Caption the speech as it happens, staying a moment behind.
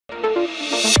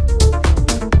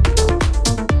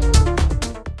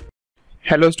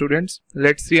Hello students,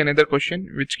 let's see another question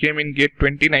which came in GATE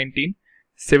 2019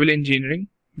 Civil Engineering.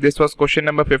 This was question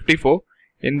number 54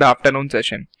 in the afternoon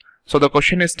session. So the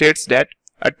question states that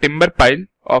a timber pile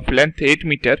of length 8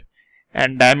 meter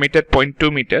and diameter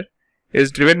 0.2 meter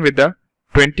is driven with a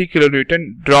 20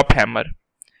 kilonewton drop hammer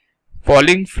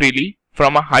falling freely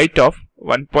from a height of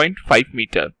 1.5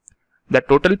 meter. The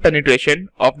total penetration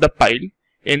of the pile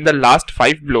in the last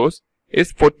 5 blows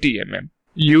is 40 mm.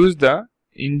 Use the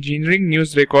engineering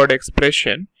news record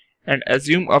expression and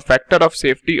assume a factor of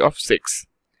safety of 6,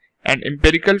 an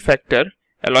empirical factor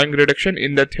allowing reduction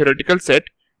in the theoretical set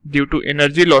due to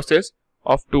energy losses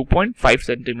of 2.5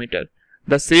 cm.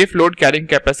 The safe load carrying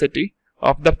capacity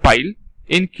of the pile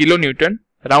in kilonewton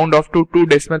round off to 2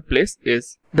 decimal place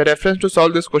is. The reference to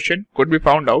solve this question could be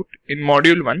found out in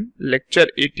module 1 lecture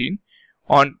 18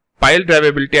 on pile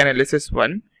drivability analysis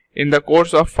 1 in the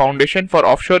course of Foundation for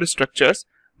Offshore Structures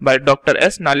by Dr.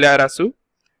 S. Nalyarasu,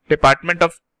 Department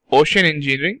of Ocean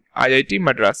Engineering, IIT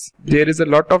Madras. There is a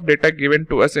lot of data given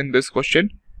to us in this question,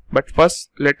 but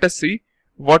first let us see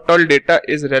what all data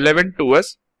is relevant to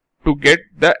us to get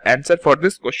the answer for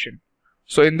this question.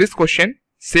 So in this question,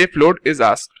 safe load is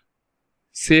asked.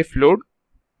 Safe load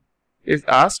is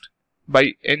asked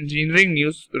by engineering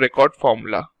news record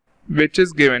formula, which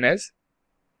is given as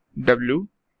W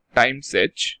times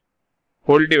H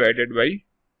whole divided by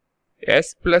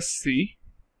S plus C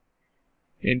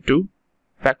into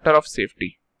factor of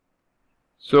safety.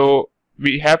 So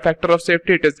we have factor of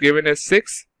safety, it is given as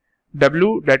 6.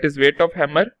 W, that is weight of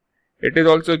hammer, it is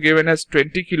also given as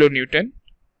 20 kilonewton.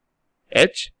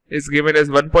 H is given as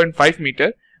 1.5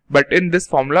 meter, but in this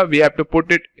formula we have to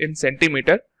put it in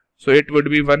centimeter, so it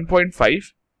would be 1.5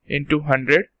 into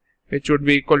 100, which would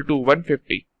be equal to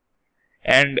 150.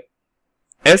 And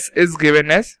S is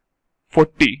given as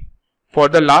 40 for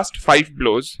the last 5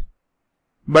 blows,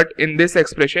 but in this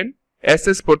expression S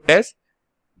is put as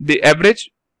the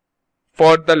average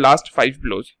for the last 5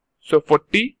 blows. So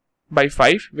 40 by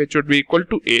 5, which would be equal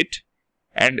to 8,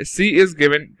 and C is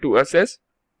given to us as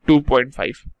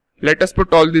 2.5. Let us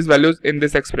put all these values in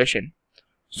this expression.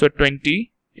 So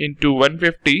 20 into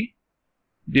 150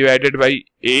 divided by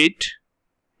 8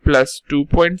 plus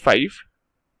 2.5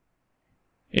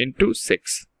 into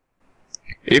 6.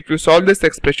 If you solve this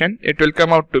expression, it will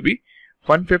come out to be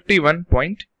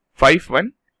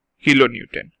 151.51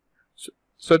 kilonewton.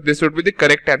 So this would be the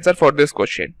correct answer for this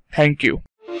question. Thank you.